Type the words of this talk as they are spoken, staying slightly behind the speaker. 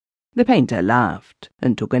The painter laughed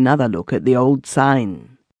and took another look at the old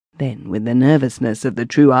sign. Then, with the nervousness of the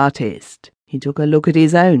true artist, he took a look at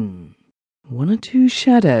his own. One or two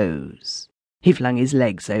shadows. He flung his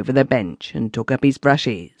legs over the bench and took up his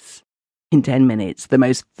brushes. In 10 minutes, the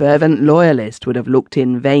most fervent loyalist would have looked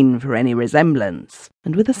in vain for any resemblance,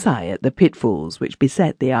 and with a sigh at the pitfalls which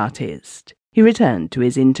beset the artist, he returned to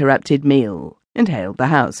his interrupted meal and hailed the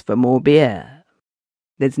house for more beer.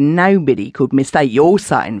 "There's nobody could mistake your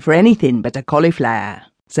sign for anything but a cauliflower,"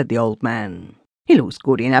 said the old man. "It looks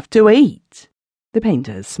good enough to eat." The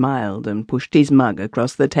painter smiled and pushed his mug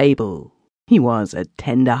across the table. He was a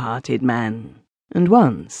tender-hearted man, and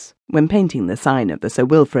once, when painting the sign of the Sir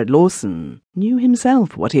Wilfrid Lawson, knew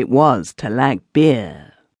himself what it was to lack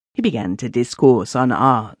beer. He began to discourse on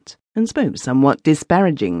art, and spoke somewhat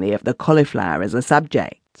disparagingly of the cauliflower as a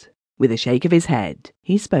subject. With a shake of his head,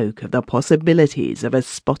 he spoke of the possibilities of a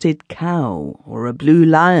spotted cow or a blue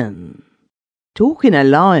lion. "Talking of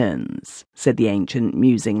lions," said the ancient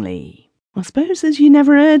musingly, "I suppose as you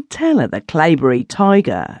never heard tell of the Claybury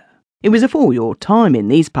tiger. It was afore your time in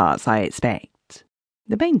these parts, I expect."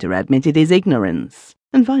 The painter admitted his ignorance,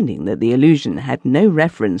 and finding that the allusion had no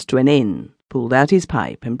reference to an inn, pulled out his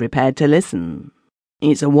pipe and prepared to listen.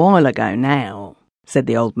 "It's a while ago now," said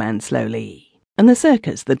the old man slowly, "and the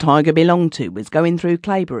circus the tiger belonged to was going through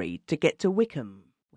Claybury to get to Wickham.